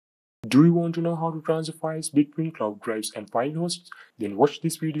Do you want to know how to transfer files between cloud drives and file hosts? Then watch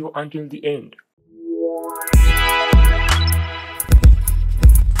this video until the end.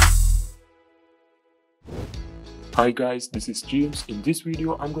 Hi guys, this is Cheems. In this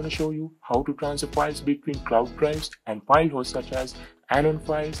video, I'm going to show you how to transfer files between cloud drives and file hosts such as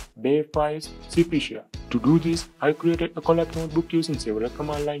Anonfiles, Bayfiles, Zippyshare. To do this, I created a Colab notebook using several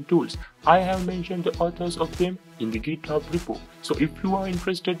command line tools. I have mentioned the authors of them in the GitHub repo. So if you are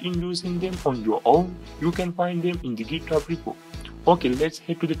interested in using them on your own, you can find them in the GitHub repo. Okay, let's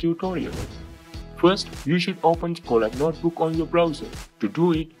head to the tutorial. First, you should open the Colab notebook on your browser. To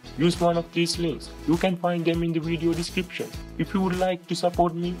do it, use one of these links. You can find them in the video description. If you would like to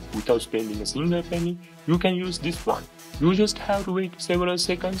support me without spending a single penny, you can use this one. You just have to wait several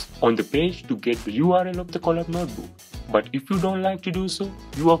seconds on the page to get the URL of the Colab notebook. But if you don't like to do so,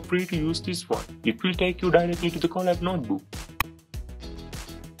 you are free to use this one. It will take you directly to the Colab notebook.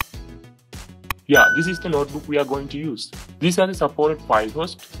 Yeah, this is the notebook we are going to use. These are the supported file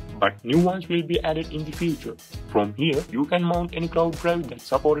hosts, but new ones will be added in the future. From here, you can mount any cloud drive that's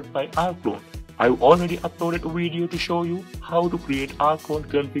supported by Rclone. I've already uploaded a video to show you how to create Rclone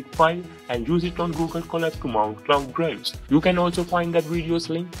config file and use it on Google Colab to mount cloud drives. You can also find that video's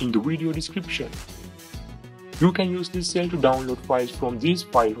link in the video description. You can use this cell to download files from these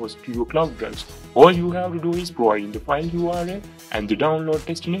file hosts to your cloud drives. All you have to do is provide in the file URL and the download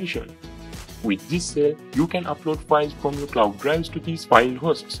destination. With this cell, you can upload files from your cloud drives to these file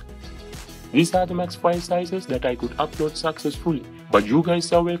hosts. These are the max file sizes that I could upload successfully, but you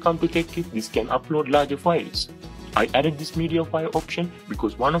guys are welcome to check if this can upload larger files. I added this MediaFire option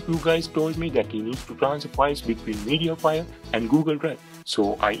because one of you guys told me that he needs to transfer files between MediaFire and Google Drive,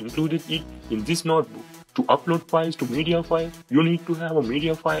 so I included it in this notebook. To upload files to MediaFire, you need to have a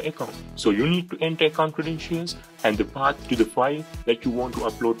MediaFire account, so you need to enter account credentials and the path to the file that you want to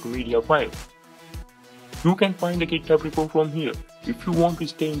upload to MediaFire. You can find the GitHub repo from here. If you want to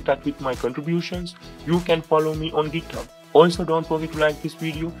stay in touch with my contributions, you can follow me on GitHub. Also, don't forget to like this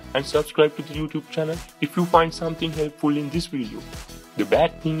video and subscribe to the YouTube channel if you find something helpful in this video. The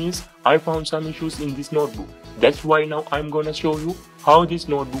bad thing is, I found some issues in this notebook. That's why now I'm gonna show you how this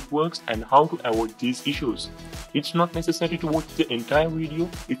notebook works and how to avoid these issues. It's not necessary to watch the entire video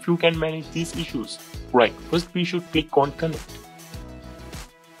if you can manage these issues. Right, first we should click on connect.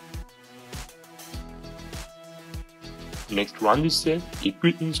 Next, run this cell. It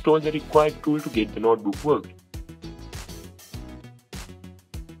will install the required tool to get the notebook worked.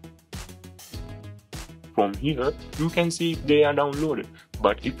 From here, you can see if they are downloaded,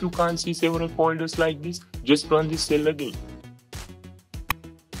 but if you can't see several folders like this, just run this cell again.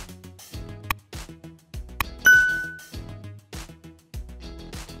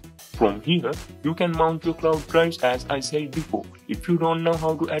 From here, you can mount your cloud drives as I said before. If you don't know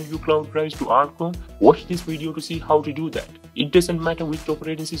how to add your cloud drives to Rclone, watch this video to see how to do that. It doesn't matter which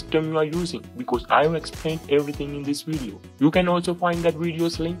operating system you are using because I have explained everything in this video. You can also find that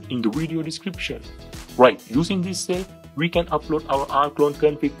video's link in the video description. Right, using this cell, we can upload our Rclone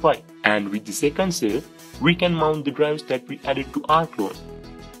config file, and with the second cell, we can mount the drives that we added to Rclone.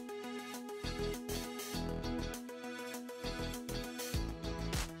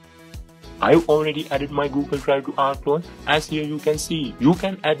 I've already added my Google Drive to Rclone, as here you can see. You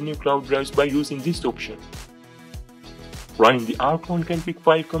can add new cloud drives by using this option. Running the Rclone config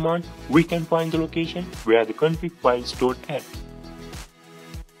file command, we can find the location where the config file is stored at.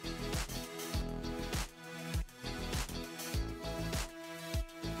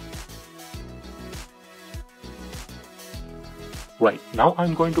 Right, now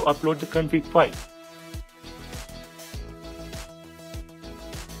I'm going to upload the config file.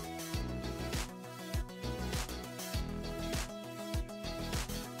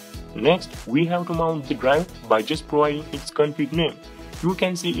 Next, we have to mount the drive by just providing its config name. You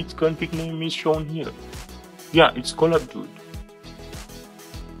can see its config name is shown here. Yeah, it's Colab.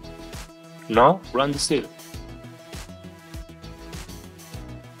 Now, run the cell.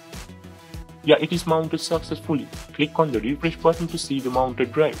 Yeah, it is mounted successfully. Click on the refresh button to see the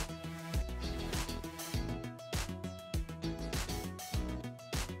mounted drive.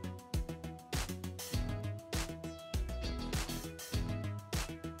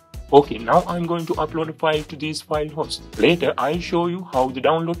 Okay, now I'm going to upload a file to these file hosts. Later, I'll show you how the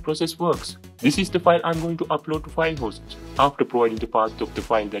download process works. This is the file I'm going to upload to file hosts. After providing the path of the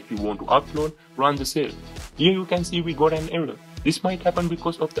file that you want to upload, run the cell. Here you can see we got an error. This might happen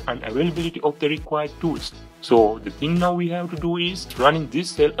because of the unavailability of the required tools. So the thing now we have to do is running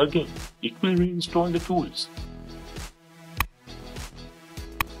this cell again. It will reinstall the tools.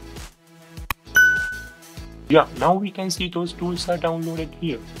 Yeah, now we can see those tools are downloaded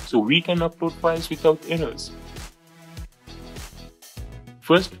here, so we can upload files without errors.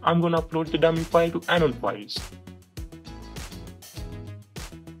 First, I'm gonna upload the dummy file to Anonfiles.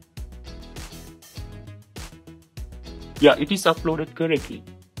 Yeah, it is uploaded correctly.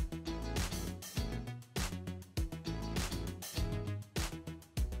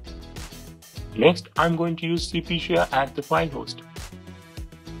 Next, I'm going to use Zippyshare as the file host.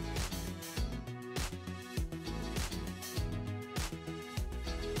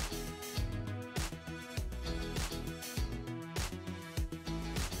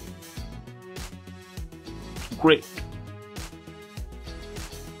 Great.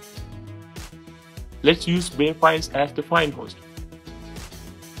 Let's use Bayfiles as the file host.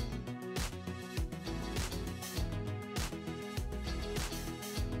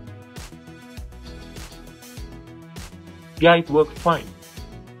 Yeah, it worked fine.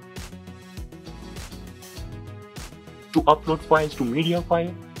 To upload files to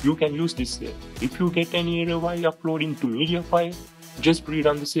MediaFire, you can use this cell. If you get any error while uploading to MediaFire, just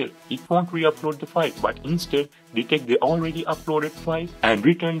rerun the cell. It won't re-upload the file, but instead detect the already uploaded file and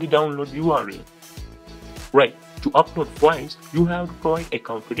return the download URL. Right, to upload files, you have to provide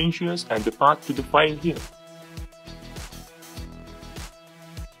account credentials and the path to the file here.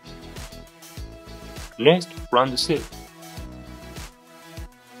 Next, run the cell.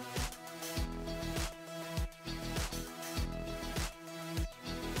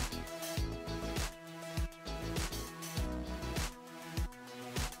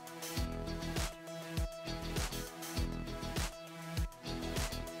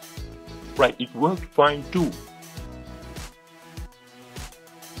 Right, it worked fine too.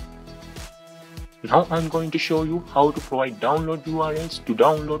 Now I'm going to show you how to provide download URLs to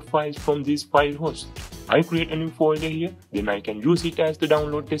download files from this file host. I create a new folder here, then I can use it as the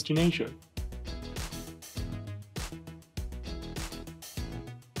download destination.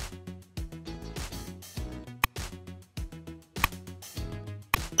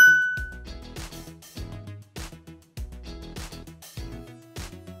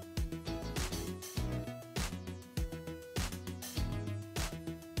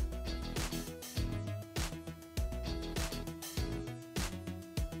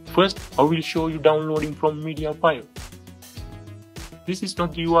 First, I will show you downloading from MediaFire. This is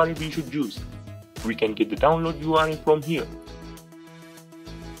not the URL we should use. We can get the download URL from here.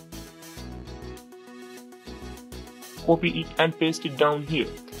 Copy it and paste it down here,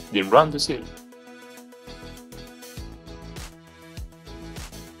 then run the cell.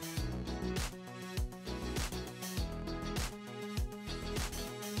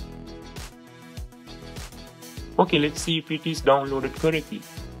 Okay, let's see if it is downloaded correctly.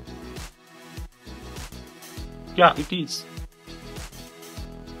 Yeah, it is.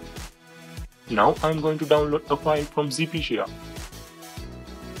 Now I'm going to download a file from Zippyshare.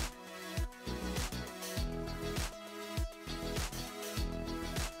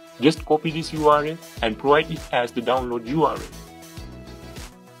 Just copy this URL and provide it as the download URL.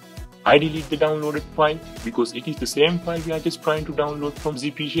 I delete the downloaded file because it is the same file we are just trying to download from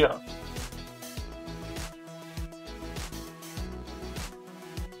Zippyshare.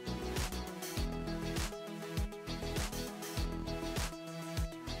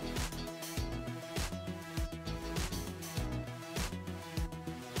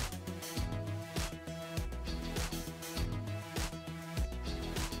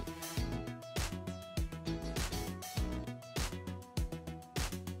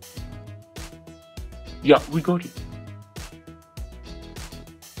 Yeah, we got it.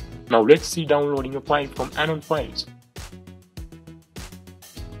 Now let's see downloading a file from Anonfiles.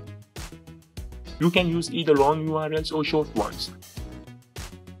 You can use either long URLs or short ones.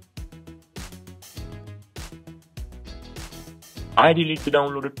 I delete the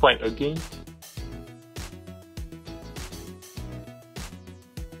downloaded file again.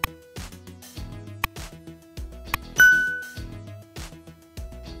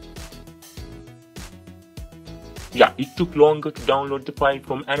 Yeah, it took longer to download the file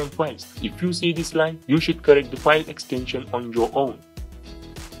from Anonfiles. If you see this line, you should correct the file extension on your own.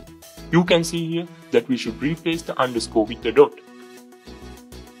 You can see here that we should replace the underscore with the dot.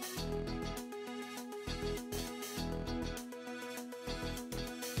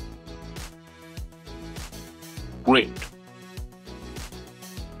 Great.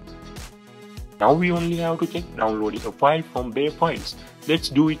 Now we only have to check downloading a file from Bayfiles. Let's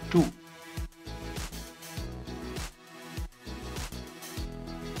do it too.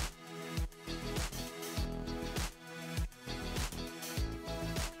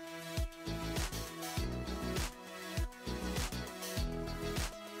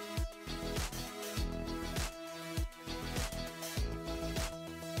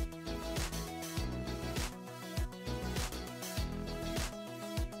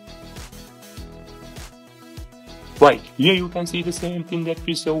 Right, here you can see the same thing that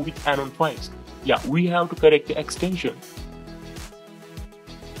we saw with Anonfiles. Yeah, we have to correct the extension.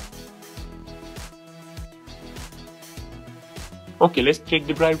 Okay, let's check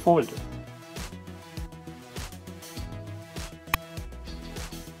the drive folder.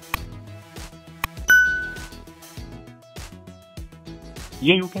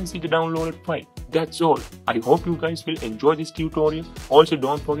 Here you can see the downloaded file. That's all. I hope you guys will enjoy this tutorial. Also,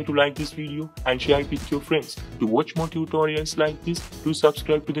 don't forget to like this video and share it with your friends. To watch more tutorials like this, do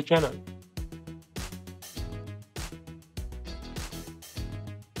subscribe to the channel.